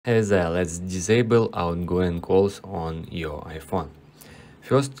Hey there, let's disable outgoing calls on your iPhone.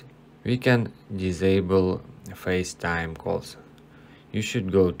 First, we can disable FaceTime calls. You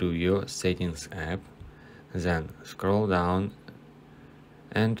should go to your settings app, then scroll down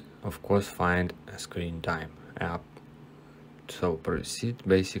and of course find a screen time app. So proceed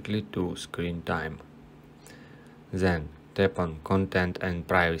basically to screen time. Then tap on content and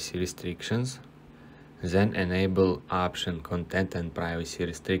privacy restrictions. Then enable option content and privacy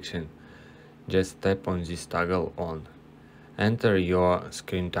restriction. Just tap on this toggle on. Enter your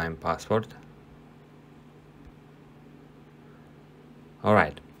screen time password.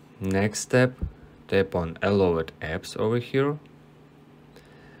 Alright, next step, tap on allowed apps over here.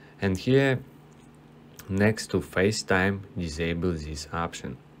 And here, next to FaceTime, disable this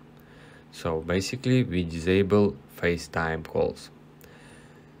option. So basically we disable FaceTime calls.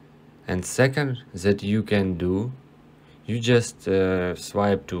 And second that you can do, you just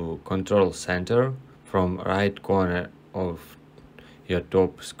swipe to control center from right corner of your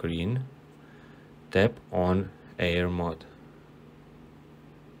top screen, tap on air mode.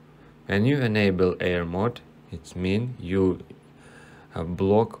 When you enable air mode, it means you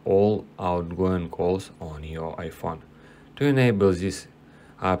block all outgoing calls on your iPhone. To enable this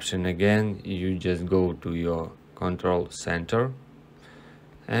option again, you just go to your control center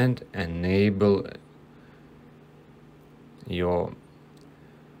and enable your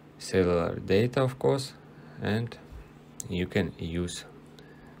cellular data, of course, and you can use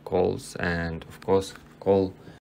calls and of course call